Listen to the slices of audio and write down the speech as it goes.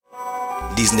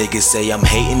These niggas say I'm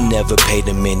hating, never paid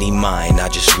them any mind. I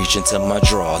just reach into my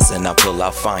drawers and I pull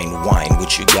out fine wine.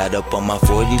 What you got up on my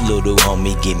 40, little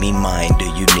homie, give me mine. Do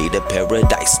you need a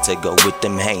paradise to go with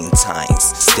them hang times?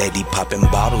 Steady popping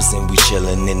bottles and we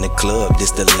chillin' in the club.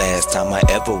 This the last time I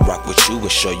ever rock with you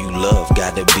and show you love.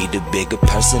 Gotta be the bigger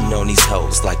person on these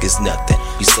hoes like it's nothing.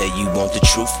 You say you want the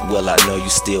truth, well I know you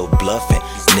still bluffing.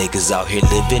 Niggas out here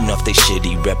living off their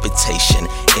shitty reputation,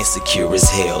 insecure as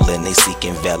hell and they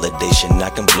seeking validation. I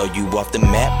can blow you off the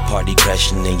map, party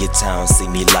crashing in your town. See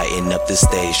me lighting up the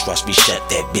stage, watch me shut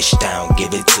that bitch down.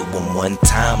 Give it to him one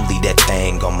time, leave that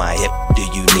thing on my hip. Do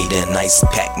you need a nice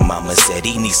pack? Mama said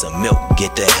he needs some milk.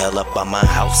 Get the hell up out my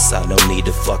house, I don't need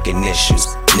the fucking issues.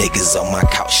 Niggas on my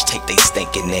couch, take they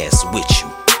stinking ass with you,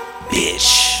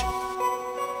 bitch.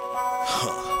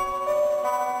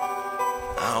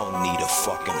 I don't need a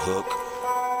fucking hook.